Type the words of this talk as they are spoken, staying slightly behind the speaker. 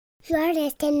You're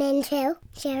listening to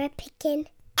CherryPickin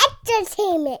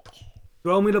Entertainment.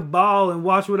 Throw me the ball and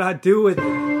watch what I do with it.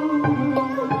 You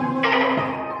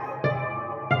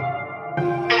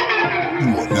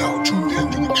are now tuned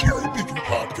into the CherryPickin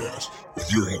podcast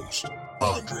with your host,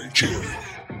 Andre Cherry.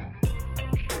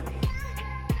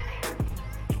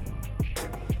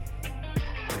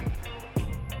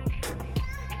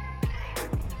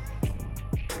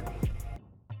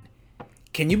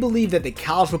 Can you believe that the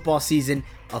college football season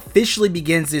officially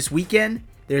begins this weekend?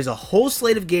 There's a whole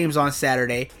slate of games on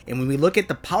Saturday, and when we look at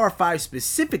the Power 5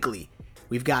 specifically,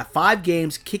 we've got 5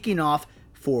 games kicking off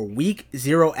for Week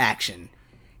 0 action.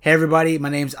 Hey everybody, my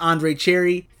name's Andre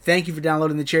Cherry. Thank you for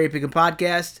downloading the CherryPickin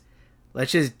podcast.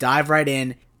 Let's just dive right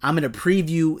in. I'm going to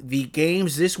preview the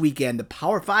games this weekend, the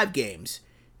Power 5 games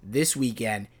this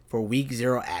weekend for Week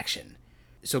 0 action.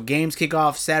 So games kick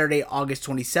off Saturday, August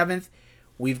 27th.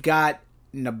 We've got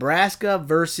Nebraska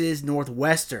versus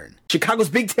Northwestern. Chicago's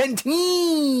Big Ten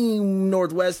team,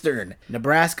 Northwestern.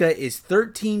 Nebraska is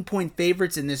 13-point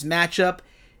favorites in this matchup.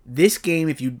 This game,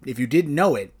 if you didn't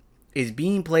know it, is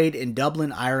being played in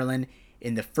Dublin, Ireland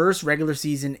in the first regular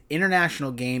season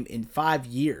international game in 5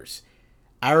 years.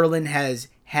 Ireland has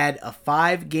had a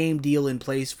 5-game deal in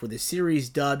place for the series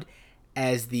dubbed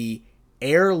as the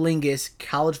Aer Lingus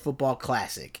College Football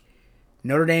Classic.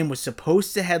 Notre Dame was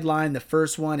supposed to headline the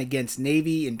first one against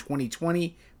Navy in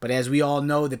 2020, but as we all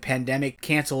know, the pandemic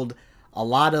canceled a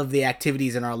lot of the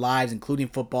activities in our lives, including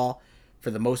football, for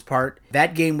the most part.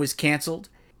 That game was canceled.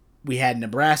 We had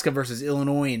Nebraska versus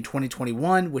Illinois in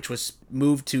 2021, which was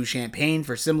moved to Champaign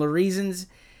for similar reasons.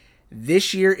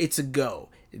 This year, it's a go.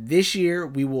 This year,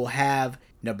 we will have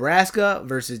Nebraska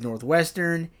versus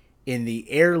Northwestern in the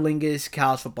Aer Lingus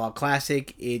College Football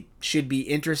Classic. It should be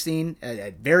interesting, a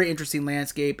very interesting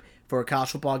landscape for a college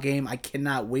football game. I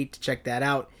cannot wait to check that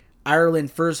out.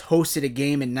 Ireland first hosted a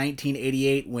game in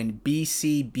 1988 when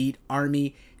BC beat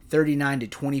Army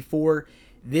 39-24.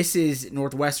 This is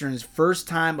Northwestern's first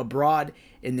time abroad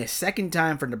and the second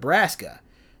time for Nebraska.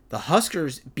 The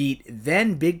Huskers beat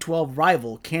then Big 12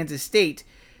 rival Kansas State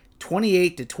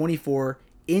 28-24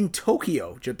 in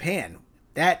Tokyo, Japan.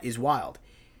 That is wild.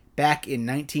 Back in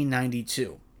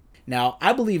 1992. Now,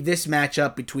 I believe this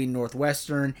matchup between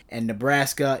Northwestern and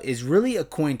Nebraska is really a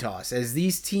coin toss, as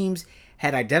these teams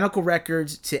had identical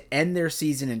records to end their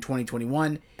season in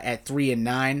 2021 at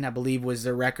 3-9, I believe was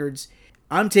their records.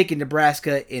 I'm taking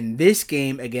Nebraska in this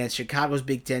game against Chicago's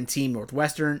Big Ten team,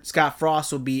 Northwestern. Scott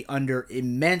Frost will be under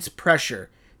immense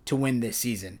pressure to win this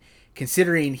season,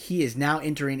 considering he is now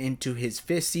entering into his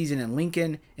 5th season in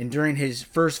Lincoln, and during his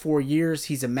first 4 years,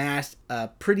 he's amassed a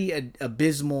pretty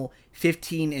abysmal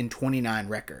 15-29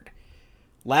 record.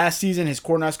 Last season, his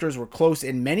Cornhuskers were close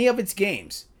in many of its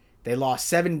games. They lost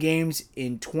 7 games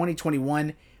in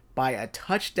 2021 by a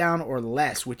touchdown or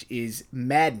less, which is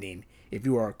maddening if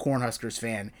you are a Cornhuskers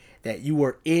fan, that you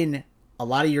were in a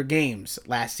lot of your games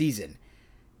last season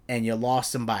and you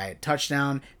lost them by a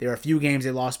touchdown. There are a few games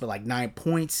they lost by like 9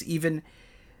 points even.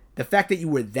 The fact that you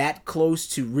were that close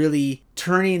to really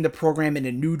turning the program in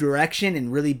a new direction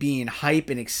and really being hype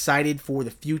and excited for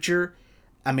the future,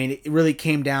 I mean, it really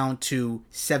came down to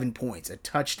 7 points, a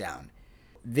touchdown.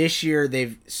 This year,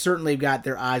 they've certainly got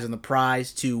their eyes on the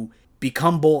prize to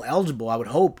become bowl eligible, I would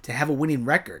hope, to have a winning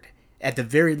record. At the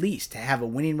very least, to have a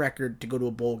winning record to go to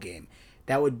a bowl game.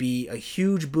 That would be a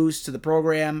huge boost to the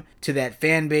program, to that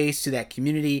fan base, to that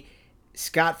community.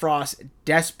 Scott Frost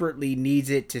desperately needs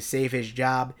it to save his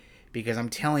job, because I'm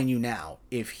telling you now,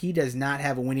 if he does not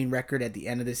have a winning record at the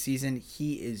end of the season,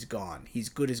 he is gone. He's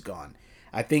good as gone.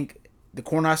 I think the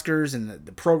Cornhuskers and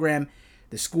the program,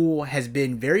 the school, has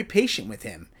been very patient with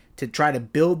him to try to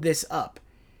build this up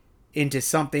into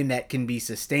something that can be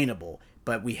sustainable,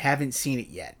 but we haven't seen it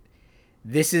yet.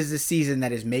 This is the season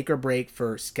that is make or break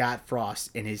for Scott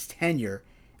Frost in his tenure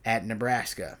at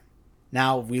Nebraska.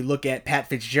 Now, if we look at Pat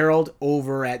Fitzgerald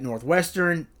over at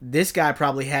Northwestern, this guy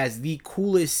probably has the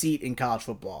coolest seat in college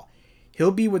football.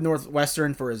 He'll be with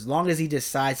Northwestern for as long as he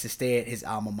decides to stay at his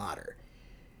alma mater.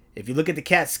 If you look at the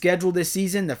Cats' schedule this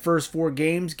season, the first 4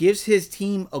 games gives his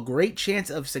team a great chance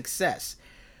of success.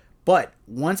 But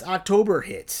once October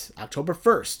hits, October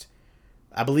 1st,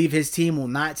 I believe his team will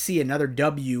not see another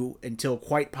W until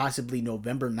quite possibly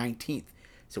November 19th.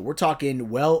 So we're talking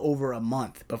well over a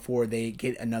month before they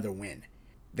get another win.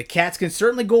 The Cats can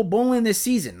certainly go bowling this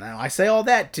season. Now, I say all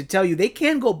that to tell you they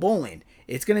can go bowling.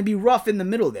 It's going to be rough in the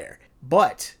middle there,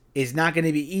 but it's not going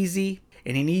to be easy,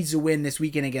 and he needs to win this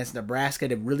weekend against Nebraska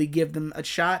to really give them a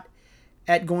shot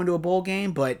at going to a bowl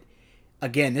game. But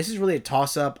again, this is really a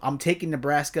toss-up. I'm taking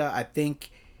Nebraska. I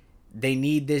think They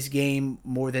need this game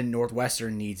more than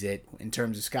Northwestern needs it in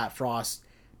terms of Scott Frost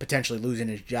potentially losing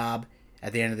his job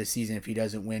at the end of the season if he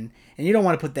doesn't win. And you don't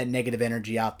want to put that negative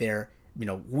energy out there,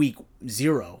 week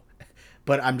 0.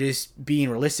 But I'm just being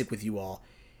realistic with you all.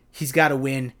 He's got to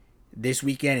win this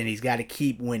weekend, and he's got to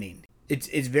keep winning.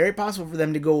 It's very possible for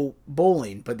them to go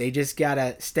bowling, but they just got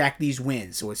to stack these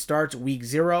wins. So it starts week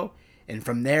 0, and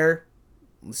from there,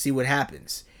 let's see what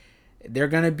happens. They're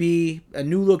going to be a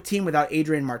new-look team without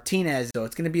Adrian Martinez, so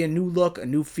it's going to be a new look, a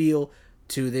new feel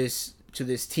to this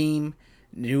team,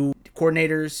 new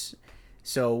coordinators.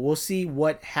 So we'll see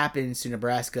what happens to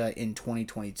Nebraska in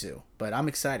 2022, but I'm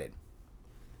excited.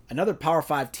 Another Power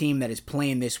 5 team that is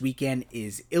playing this weekend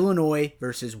is Illinois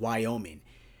versus Wyoming.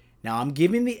 Now, I'm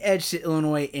giving the edge to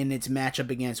Illinois in its matchup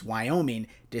against Wyoming,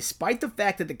 despite the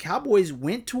fact that the Cowboys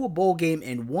went to a bowl game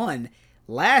and won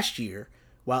last year,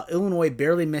 while Illinois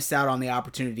barely missed out on the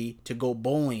opportunity to go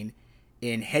bowling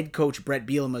in head coach Brett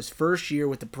Bielema's first year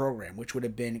with the program, which would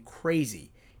have been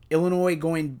crazy. Illinois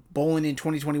going bowling in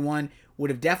 2021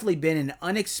 would have definitely been an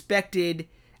unexpected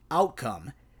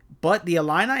outcome, but the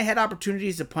Illini had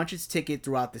opportunities to punch its ticket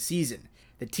throughout the season.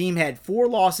 The team had 4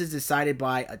 losses decided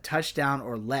by a touchdown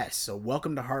or less, so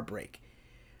welcome to heartbreak.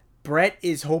 Brett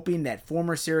is hoping that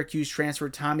former Syracuse transfer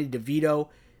Tommy DeVito,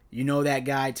 you know that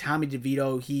guy, Tommy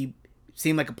DeVito, he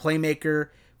seemed like a playmaker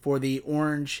for the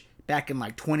Orange back in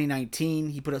 2019.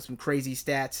 He put up some crazy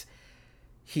stats.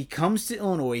 He comes to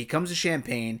Illinois, he comes to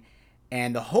Champaign,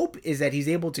 and the hope is that he's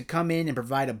able to come in and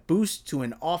provide a boost to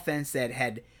an offense that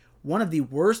had one of the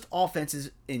worst offenses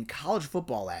in college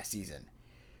football last season.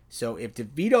 So if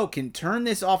DeVito can turn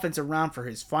this offense around for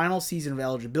his final season of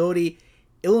eligibility,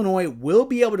 Illinois will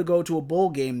be able to go to a bowl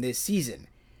game this season.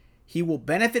 He will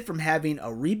benefit from having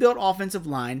a rebuilt offensive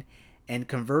line and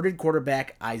converted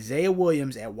quarterback Isaiah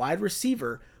Williams at wide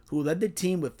receiver, who led the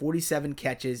team with 47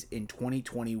 catches in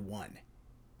 2021.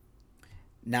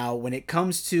 Now, when it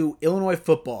comes to Illinois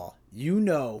football, you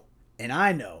know, and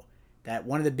I know, that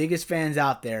one of the biggest fans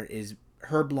out there is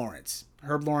Herb Lawrence.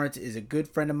 Herb Lawrence is a good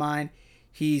friend of mine.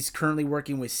 He's currently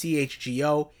working with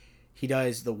CHGO. He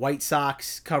does the White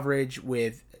Sox coverage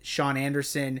with Sean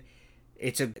Anderson.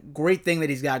 It's a great thing that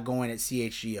he's got going at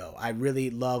CHGO. I really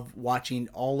love watching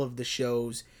all of the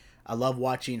shows. I love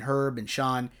watching Herb and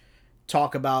Sean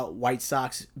talk about White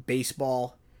Sox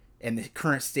baseball and the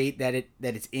current state that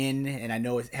it's in. And I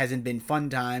know it hasn't been fun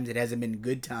times. It hasn't been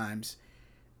good times.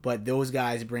 But those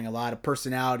guys bring a lot of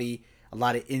personality, a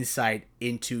lot of insight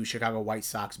into Chicago White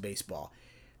Sox baseball.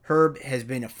 Herb has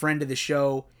been a friend of the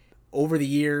show over the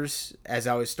years as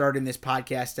I was starting this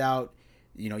podcast out.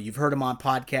 You've heard him on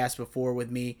podcasts before with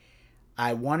me.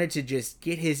 I wanted to just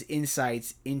get his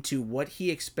insights into what he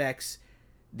expects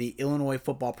the Illinois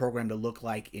football program to look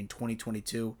like in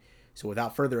 2022. So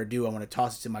without further ado, I want to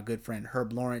toss it to my good friend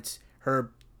Herb Lawrence.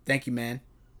 Herb, thank you, man.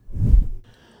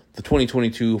 The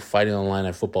 2022 Fighting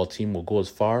Illini football team will go as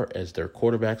far as their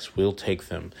quarterbacks will take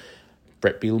them.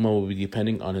 Brett Bielema will be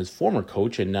depending on his former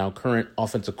coach and now current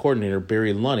offensive coordinator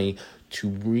Barry Lunney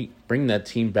to bring that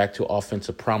team back to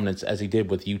offensive prominence as he did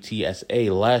with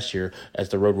UTSA last year as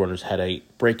the Roadrunners had a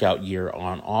breakout year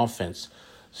on offense.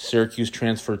 Syracuse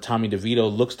transfer Tommy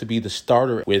DeVito looks to be the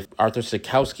starter with Arthur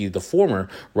Sikowski, the former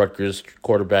Rutgers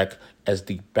quarterback, as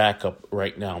the backup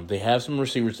right now. They have some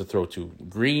receivers to throw to.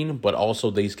 Green, but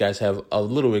also these guys have a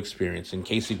little experience in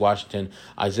Casey Washington,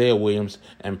 Isaiah Williams,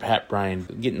 and Pat Bryan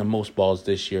getting the most balls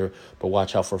this year, but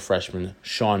watch out for freshman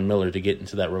Sean Miller to get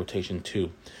into that rotation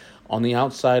too. On the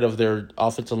outside of their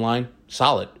offensive line,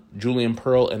 solid. Julian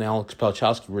Pearl and Alex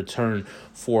Palchowski return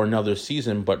for another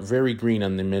season, but very green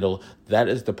in the middle. That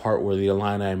is the part where the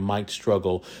Illini might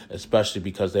struggle, especially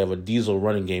because they have a diesel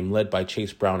running game led by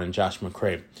Chase Brown and Josh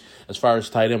McCray. As far as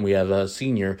tight end, we have a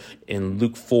senior in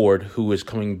Luke Ford, who is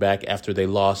coming back after they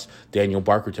lost Daniel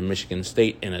Barker to Michigan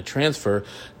State in a transfer.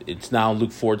 It's now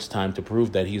Luke Ford's time to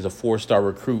prove that he's a 4-star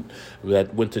recruit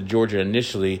that went to Georgia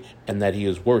initially and that he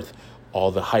is worth all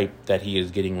the hype that he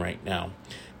is getting right now.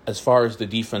 As far as the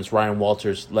defense, Ryan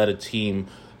Walters led a team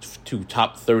to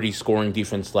top 30 scoring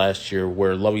defense last year,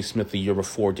 where Lovie Smith the year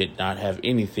before did not have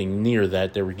anything near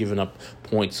that. They were giving up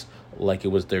points like it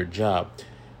was their job.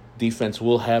 Defense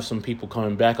will have some people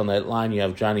coming back on that line. You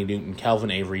have Johnny Newton, Calvin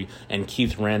Avery, and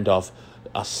Keith Randolph.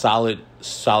 A solid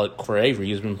for Avery.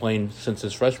 He's been playing since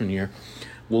his freshman year.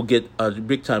 Will get a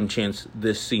big-time chance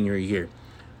this senior year.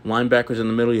 Linebackers in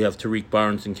the middle, you have Tariq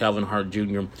Barnes and Calvin Hart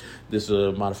Jr. This is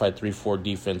a modified 3-4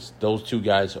 defense. Those two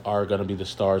guys are going to be the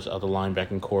stars of the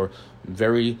linebacking core.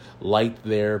 Very light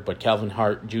there, but Calvin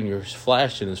Hart Jr.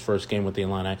 flashed in his first game with the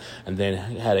Illini and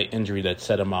then had an injury that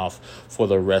set him off for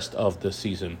the rest of the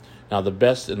season. Now, the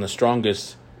best and the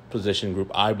strongest position group,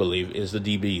 I believe, is the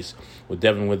DBs, with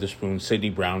Devin Witherspoon, Sidney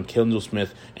Brown, Kendall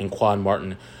Smith, and Quan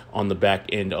Martin on the back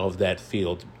end of that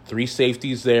field. 3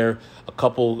 safeties there, a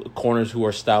couple corners who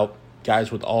are stout,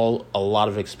 guys with a lot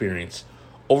of experience.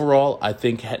 Overall, I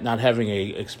think not having a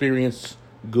experienced,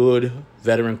 good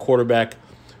veteran quarterback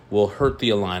will hurt the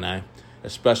Illini,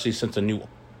 especially since a new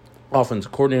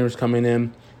offensive coordinator is coming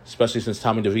in, especially since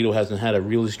Tommy DeVito hasn't had a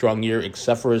really strong year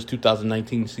except for his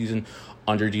 2019 season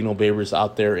under Dino Babers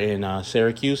out there in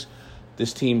Syracuse.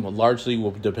 This team largely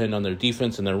will depend on their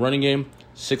defense and their running game.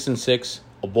 6-6,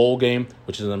 a bowl game,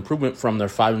 which is an improvement from their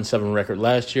 5-7 record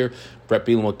last year. Brett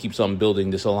Bielema keeps on building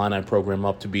this Illini program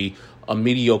up to be a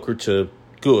mediocre to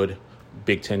good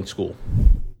Big Ten school.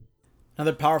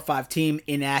 Another Power 5 team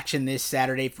in action this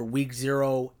Saturday for Week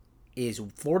 0 is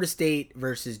Florida State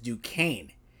versus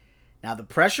Duquesne. Now, the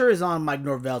pressure is on Mike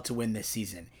Norvell to win this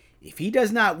season. If he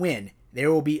does not win,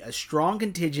 there will be a strong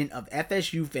contingent of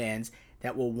FSU fans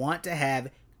that will want to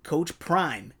have Coach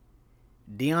Prime,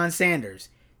 Deion Sanders,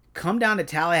 come down to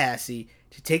Tallahassee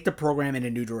to take the program in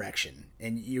a new direction.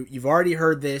 And you've already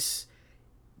heard this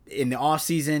in the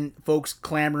offseason, folks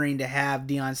clamoring to have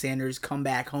Deion Sanders come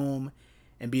back home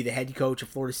and be the head coach of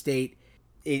Florida State.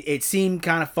 It seemed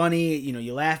kind of funny.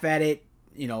 You laugh at it,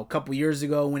 a couple years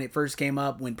ago when it first came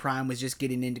up, when Prime was just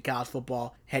getting into college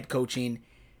football, head coaching.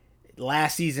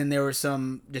 Last season, there was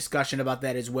some discussion about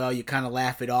that as well. You kind of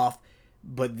laugh it off.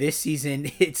 But this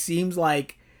season, it seems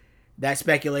like that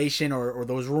speculation or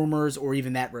those rumors or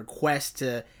even that request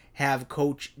to have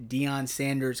Coach Deion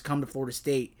Sanders come to Florida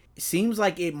State, it seems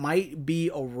like it might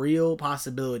be a real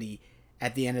possibility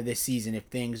at the end of this season if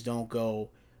things don't go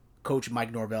Coach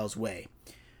Mike Norvell's way.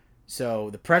 So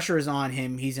the pressure is on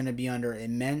him. He's going to be under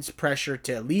immense pressure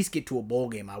to at least get to a bowl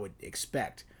game, I would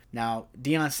expect. Now,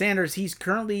 Deion Sanders, he's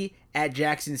currently at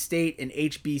Jackson State and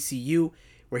HBCU,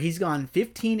 where he's gone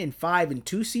 15-5 in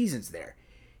 2 seasons there.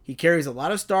 He carries a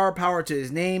lot of star power to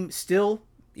his name still,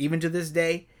 even to this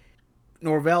day.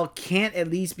 Norvell can't at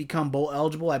least become bowl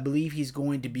eligible. I believe he's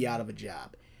going to be out of a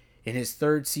job in his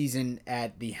 3rd season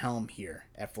at the helm here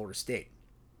at Florida State.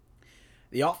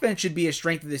 The offense should be a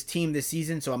strength of this team this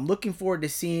season, so I'm looking forward to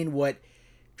seeing what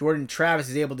Jordan Travis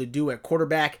is able to do at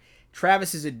quarterback.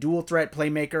 Travis is a dual threat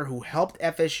playmaker who helped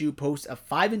FSU post a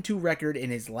 5-2 record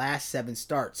in his last 7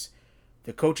 starts.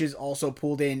 The coaches also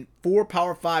pulled in 4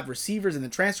 Power 5 receivers in the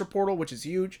transfer portal, which is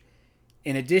huge.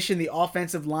 In addition, the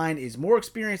offensive line is more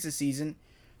experienced this season,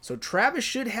 so Travis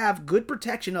should have good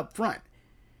protection up front.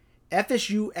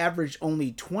 FSU averaged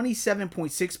only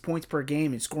 27.6 points per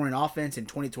game in scoring offense in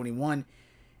 2021,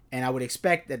 and I would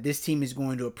expect that this team is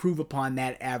going to improve upon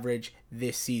that average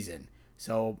this season.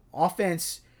 So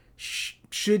offense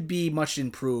should be much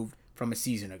improved from a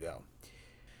season ago.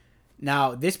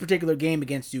 Now, this particular game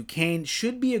against Duquesne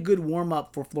should be a good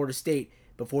warm-up for Florida State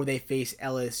before they face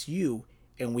LSU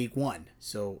in Week 1.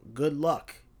 So good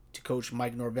luck to Coach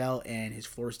Mike Norvell and his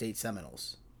Florida State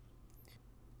Seminoles.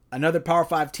 Another Power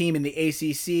 5 team in the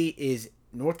ACC is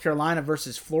North Carolina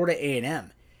versus Florida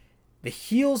A&M. The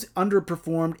Heels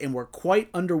underperformed and were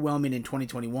quite underwhelming in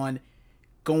 2021,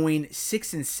 going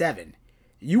 6-7.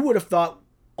 You would have thought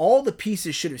all the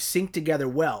pieces should have synced together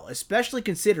well, especially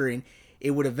considering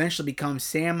it would eventually become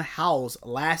Sam Howell's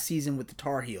last season with the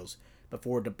Tar Heels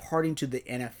before departing to the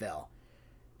NFL.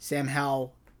 Sam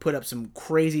Howell put up some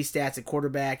crazy stats at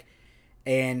quarterback,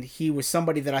 and he was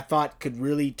somebody that I thought could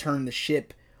really turn the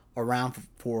ship around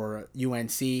for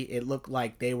UNC. It looked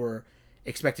like they were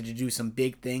expected to do some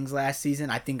big things last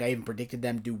season. I think I even predicted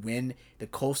them to win the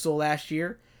Coastal last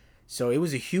year. So it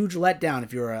was a huge letdown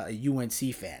if you're a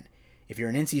UNC fan. If you're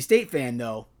an NC State fan,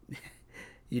 though,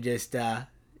 you're just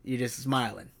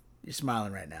smiling. You're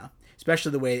smiling right now,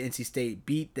 especially the way NC State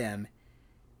beat them,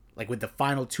 like with the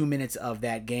final 2 minutes of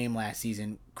that game last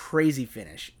season. Crazy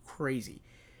finish, crazy.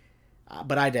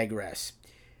 But I digress.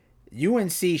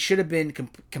 UNC should have been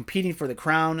competing for the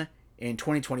crown in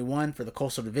 2021 for the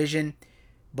Coastal Division,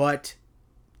 but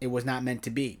it was not meant to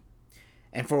be.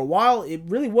 And for a while, it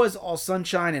really was all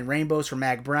sunshine and rainbows for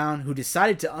Mac Brown, who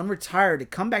decided to unretire to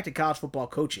come back to college football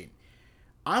coaching.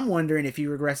 I'm wondering if he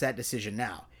regrets that decision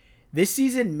now. This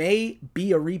season may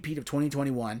be a repeat of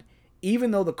 2021,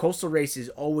 even though the Coastal race is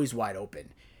always wide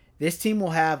open. This team will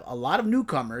have a lot of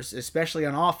newcomers, especially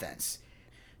on offense.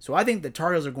 So I think the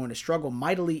Tar Heels are going to struggle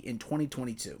mightily in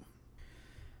 2022.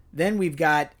 Then we've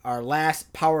got our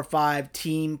last Power 5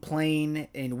 team playing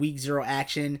in Week 0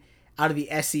 action. Out of the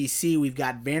SEC, we've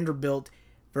got Vanderbilt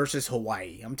versus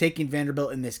Hawaii. I'm taking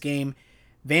Vanderbilt in this game.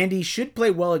 Vandy should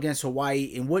play well against Hawaii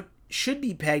in what should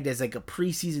be pegged as like a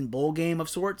preseason bowl game of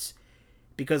sorts.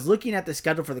 Because looking at the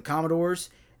schedule for the Commodores,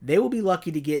 they will be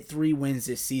lucky to get 3 wins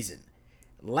this season.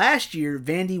 Last year,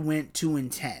 Vandy went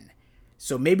 2-10.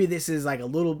 So maybe this is like a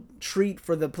little treat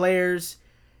for the players.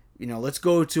 Let's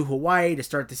go to Hawaii to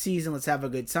start the season. Let's have a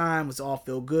good time. Let's all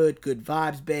feel good. Good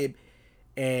vibes, babe.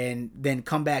 And then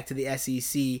come back to the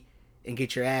SEC and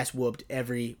get your ass whooped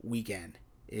every weekend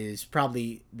is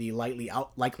probably the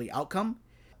likely outcome,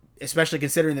 especially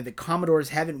considering that the Commodores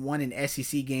haven't won an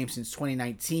SEC game since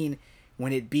 2019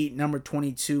 when it beat number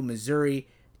 22 Missouri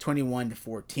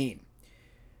 21-14.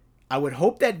 I would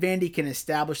hope that Vandy can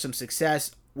establish some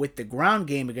success with the ground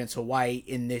game against Hawaii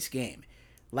in this game.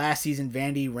 Last season,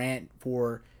 Vandy ran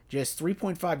for just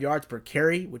 3.5 yards per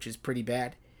carry, which is pretty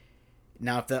bad.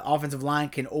 Now, if the offensive line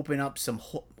can open up some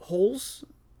holes,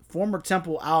 former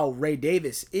Temple Owl Ray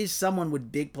Davis is someone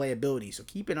with big playability, so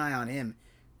keep an eye on him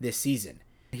this season.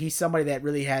 He's somebody that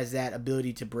really has that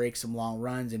ability to break some long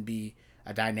runs and be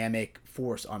a dynamic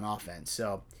force on offense.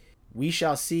 So we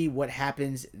shall see what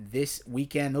happens this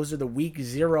weekend. Those are the Week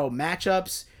 0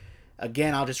 matchups.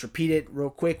 Again, I'll just repeat it real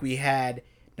quick. We had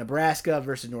Nebraska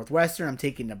versus Northwestern. I'm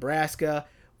taking Nebraska.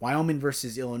 Wyoming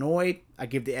versus Illinois. I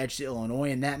give the edge to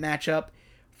Illinois in that matchup.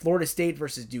 Florida State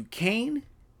versus Duquesne.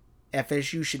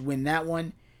 FSU should win that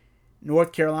one.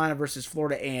 North Carolina versus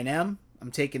Florida A&M.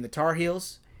 I'm taking the Tar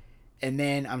Heels. And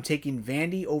then I'm taking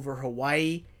Vandy over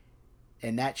Hawaii.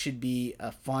 And that should be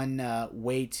a fun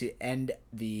way to end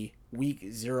the Week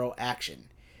 0 action.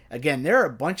 Again, there are a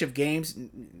bunch of games,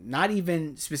 not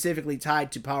even specifically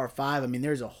tied to Power 5. I mean,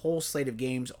 there's a whole slate of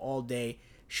games all day.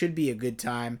 Should be a good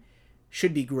time.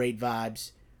 Should be great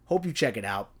vibes. Hope you check it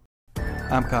out.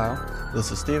 I'm Kyle. This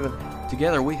is Steven.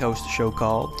 Together we host a show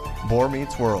called Boy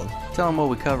Meets World. Tell them what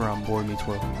we cover on Boy Meets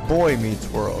World. Boy Meets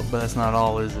World. But that's not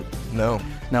all, is it? No.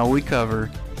 No, we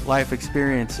cover life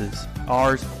experiences.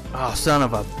 Ours. Oh, son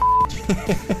of a...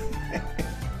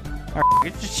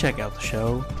 Alright, just check out the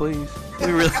show, please.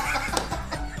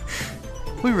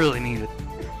 We really need it.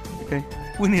 Okay?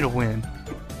 We need a win.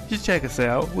 Just check us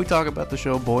out. We talk about the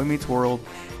show Boy Meets World.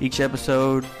 Each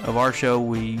episode of our show,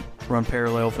 we run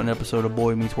parallel with an episode of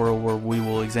Boy Meets World where we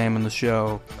will examine the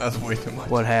show. That's way too much.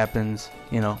 What happens,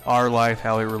 our life,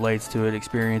 how it relates to it,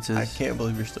 experiences. I can't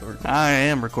believe you're still recording. I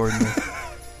am recording this.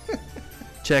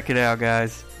 Check it out,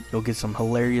 guys. You'll get some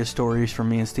hilarious stories from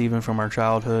me and Steven from our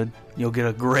childhood. You'll get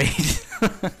a great...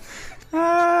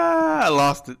 I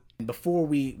lost it. Before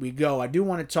we go, I do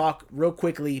want to talk real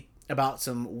quickly about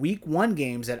some Week 1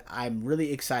 games that I'm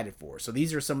really excited for. So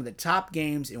these are some of the top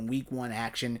games in Week 1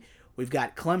 action. We've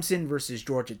got Clemson versus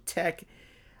Georgia Tech.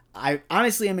 I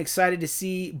honestly am excited to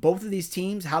see both of these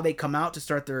teams, how they come out to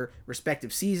start their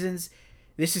respective seasons.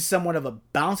 This is somewhat of a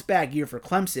bounce back year for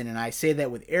Clemson, and I say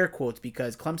that with air quotes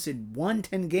because Clemson won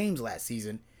 10 games last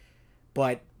season,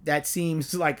 but that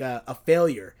seems like a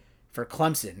failure for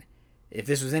Clemson. If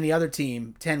this was any other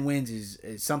team, 10 wins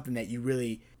is something that you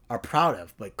really are proud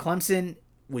of. But Clemson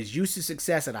was used to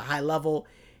success at a high level.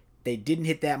 They didn't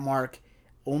hit that mark.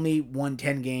 Only won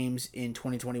 10 games in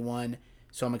 2021.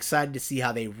 So I'm excited to see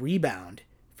how they rebound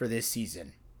for this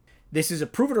season. This is a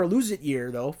prove it or lose it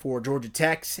year, though, for Georgia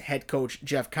Tech's head coach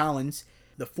Jeff Collins.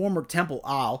 The former Temple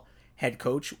Owl head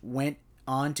coach went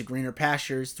on to greener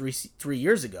pastures three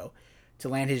years ago to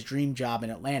land his dream job in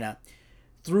Atlanta.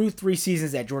 Through 3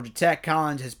 seasons at Georgia Tech,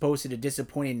 Collins has posted a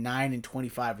disappointing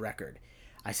 9-25 record.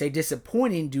 I say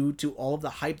disappointing due to all of the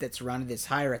hype that surrounded this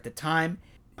hire at the time.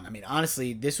 I mean,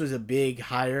 honestly, this was a big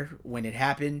hire when it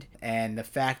happened, and the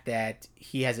fact that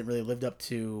he hasn't really lived up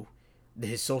to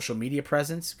his social media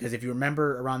presence, because if you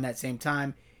remember around that same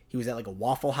time, he was at like a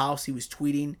Waffle House, he was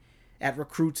tweeting at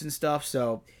recruits and stuff,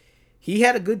 so he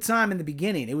had a good time in the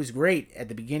beginning. It was great at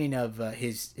the beginning of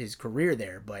his career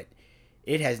there, but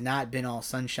it has not been all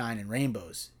sunshine and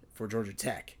rainbows for Georgia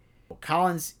Tech.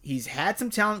 Collins, he's had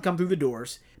some talent come through the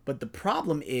doors, but the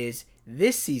problem is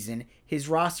this season, his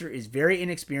roster is very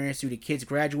inexperienced due to kids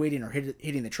graduating or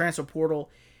hitting the transfer portal.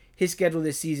 His schedule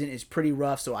this season is pretty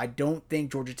rough, so I don't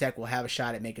think Georgia Tech will have a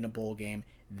shot at making a bowl game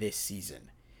this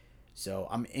season. So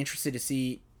I'm interested to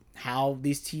see how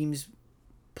these teams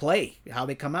play, how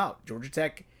they come out. Georgia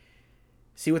Tech,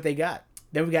 see what they got.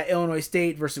 Then we got Illinois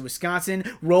State versus Wisconsin.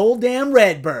 Roll damn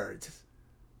Redbirds.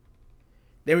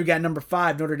 Then we got number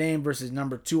 5 Notre Dame versus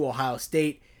number 2 Ohio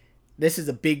State. This is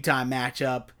a big time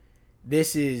matchup.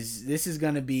 This is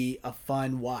going to be a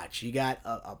fun watch. You got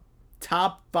a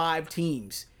top 5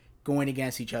 teams going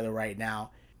against each other right now.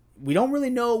 We don't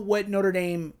really know what Notre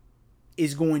Dame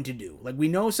is going to do. Like, we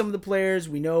know some of the players.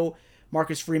 We know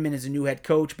Marcus Freeman is a new head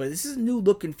coach, but this is a new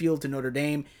look and feel to Notre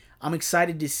Dame. I'm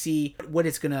excited to see what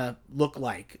it's going to look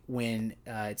like when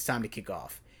it's time to kick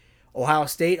off. Ohio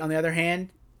State, on the other hand,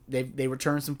 They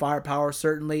returned some firepower,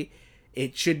 certainly.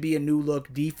 It should be a new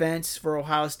look defense for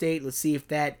Ohio State. Let's see if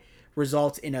that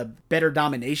results in a better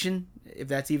domination, if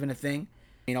that's even a thing.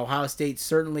 Ohio State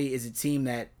certainly is a team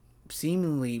that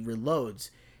seemingly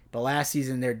reloads, but last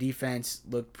season their defense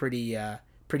looked pretty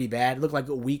bad. It looked like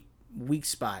a weak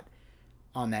spot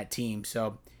on that team.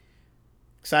 So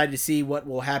excited to see what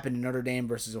will happen in Notre Dame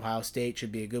versus Ohio State.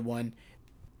 Should be a good one.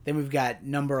 Then we've got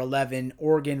number 11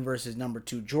 Oregon versus number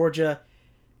 2 Georgia.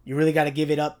 You really got to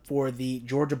give it up for the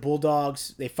Georgia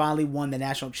Bulldogs. They finally won the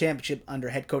national championship under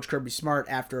head coach Kirby Smart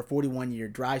after a 41-year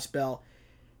dry spell.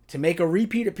 To make a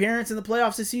repeat appearance in the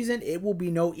playoffs this season, it will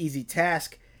be no easy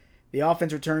task. The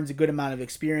offense returns a good amount of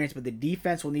experience, but the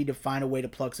defense will need to find a way to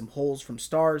plug some holes from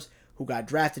stars who got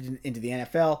drafted into the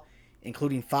NFL,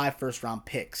 including 5 first-round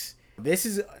picks. This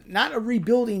is not a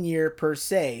rebuilding year per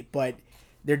se, but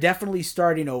they're definitely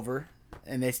starting over,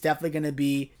 and it's definitely going to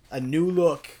be a new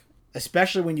look,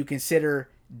 especially when you consider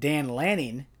Dan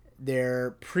Lanning,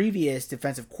 their previous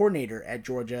defensive coordinator at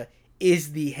Georgia,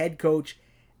 is the head coach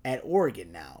at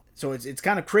Oregon now. So it's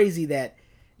kind of crazy that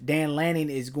Dan Lanning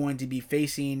is going to be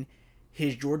facing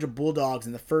his Georgia Bulldogs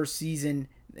in the first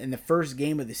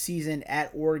game of the season at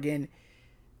Oregon.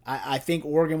 I think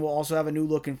Oregon will also have a new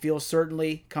look and feel,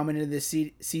 certainly, coming into this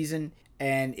season.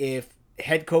 And if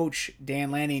head coach Dan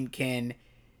Lanning can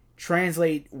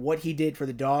translate what he did for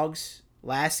the Dogs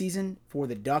last season for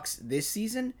the Ducks this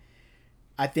season,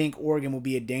 I think Oregon will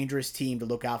be a dangerous team to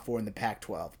look out for in the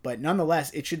Pac-12. But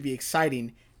nonetheless, it should be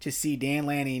exciting to see Dan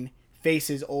Lanning face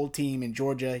his old team in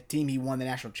Georgia, team he won the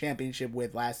national championship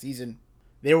with last season.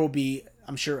 There will be,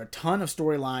 I'm sure, a ton of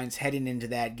storylines heading into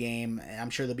that game.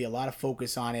 I'm sure there'll be a lot of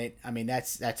focus on it. I mean,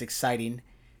 that's exciting,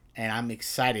 and I'm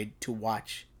excited to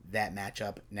watch that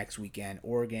matchup next weekend,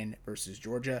 Oregon versus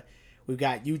Georgia. We've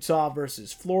got Utah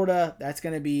versus Florida. That's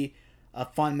going to be a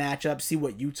fun matchup. See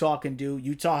what Utah can do.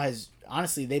 Utah has,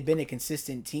 honestly, they've been a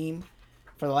consistent team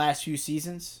for the last few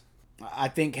seasons. I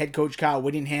think head coach Kyle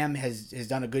Whittingham has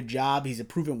done a good job. He's a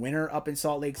proven winner up in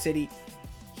Salt Lake City.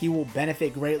 He will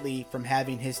benefit greatly from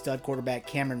having his stud quarterback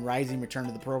Cameron Rising return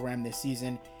to the program this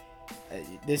season.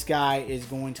 This guy is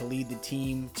going to lead the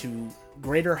team to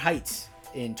greater heights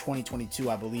in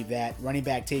 2022, I believe that. Running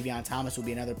back Tavion Thomas will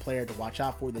be another player to watch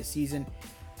out for this season.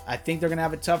 I think they're going to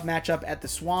have a tough matchup at the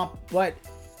Swamp, but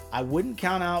I wouldn't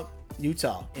count out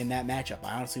Utah in that matchup.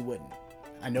 I honestly wouldn't.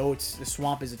 I know the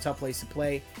Swamp is a tough place to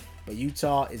play, but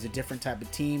Utah is a different type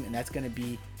of team, and that's going to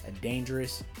be a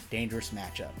dangerous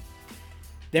matchup.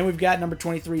 Then we've got number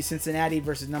 23 Cincinnati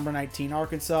versus number 19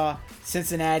 Arkansas.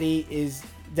 Cincinnati is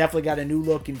definitely got a new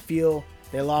look and feel.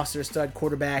 They lost their stud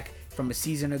quarterback from a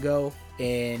season ago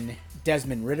in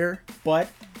Desmond Ridder, but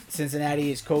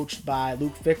Cincinnati is coached by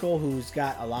Luke Fickell, who's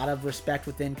got a lot of respect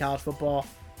within college football.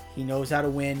 He knows how to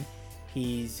win.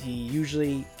 He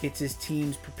usually gets his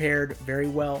teams prepared very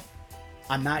well.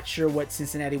 I'm not sure what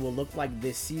Cincinnati will look like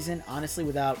this season, honestly,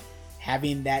 without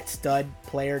having that stud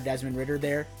player, Desmond Ridder,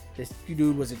 there. This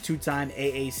dude was a 2-time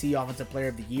AAC Offensive Player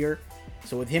of the Year.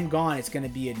 So with him gone, it's going to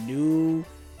be a new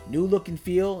look and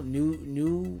feel,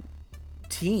 new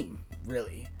team,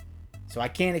 really. So I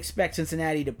can't expect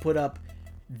Cincinnati to put up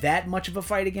that much of a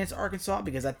fight against Arkansas,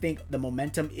 because I think the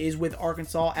momentum is with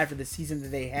Arkansas after the season that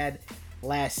they had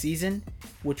last season,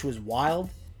 which was wild,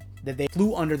 that they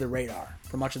flew under the radar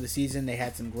for much of the season. They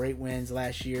had some great wins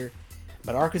last year.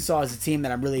 But Arkansas is a team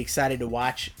that I'm really excited to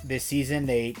watch this season.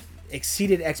 They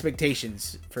exceeded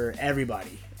expectations for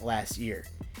everybody last year.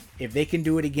 If they can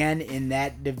do it again in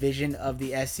that division of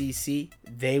the SEC,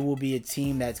 they will be a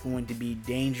team that's going to be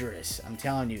dangerous. I'm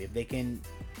telling you, if they can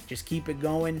just keep it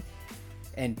going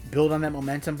and build on that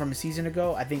momentum from a season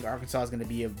ago, I think Arkansas is going to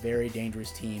be a very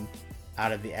dangerous team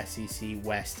out of the SEC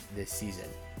West this season.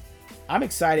 I'm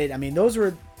excited. I mean, those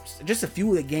were just a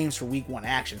few of the games for Week 1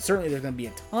 action. Certainly there's going to be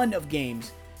a ton of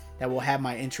games that will have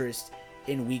my interest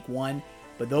in Week 1,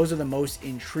 but those are the most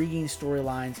intriguing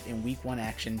storylines in Week 1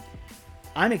 action.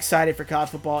 I'm excited for college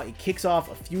football. It kicks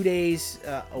off a few days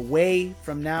away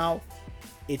from now.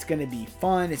 It's going to be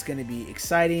fun. It's going to be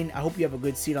exciting. I hope you have a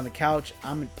good seat on the couch.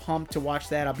 I'm pumped to watch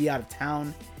that. I'll be out of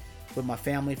town with my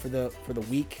family for the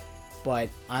week, but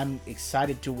I'm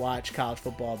excited to watch college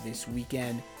football this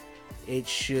weekend. It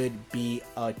should be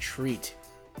a treat.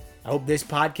 I hope this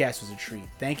podcast was a treat.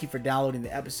 Thank you for downloading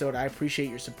the episode. I appreciate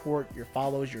your support, your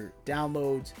follows, your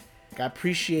downloads. I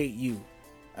appreciate you.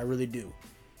 I really do.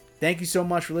 Thank you so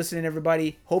much for listening,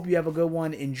 everybody. Hope you have a good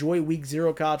one. Enjoy Week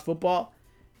 0 college football,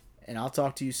 and I'll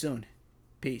talk to you soon.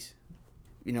 Peace.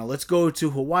 Let's go to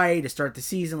Hawaii to start the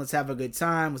season. Let's have a good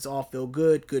time. Let's all feel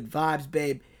good. Good vibes,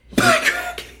 babe.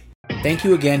 Thank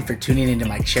you again for tuning into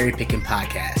my CherryPickin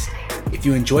podcast. If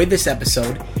you enjoyed this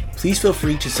episode, please feel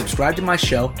free to subscribe to my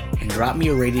show and drop me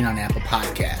a rating on Apple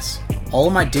Podcasts. All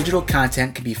of my digital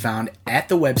content can be found at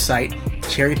the website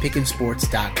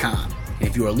CherryPickinSports.com. And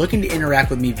if you are looking to interact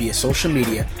with me via social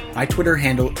media, my Twitter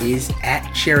handle is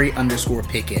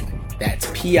 @Cherry_Pickin. That's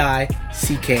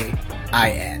PICKIN.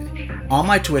 On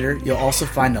my Twitter, you'll also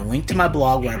find a link to my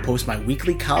blog where I post my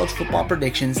weekly college football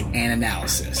predictions and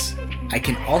analysis. I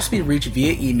can also be reached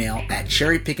via email at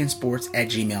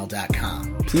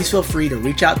cherrypickinsports@gmail.com. Please feel free to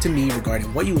reach out to me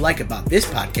regarding what you like about this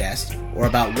podcast or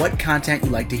about what content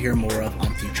you'd like to hear more of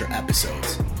on future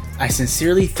episodes. I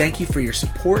sincerely thank you for your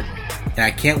support, and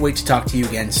I can't wait to talk to you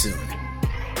again soon.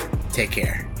 Take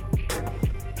care.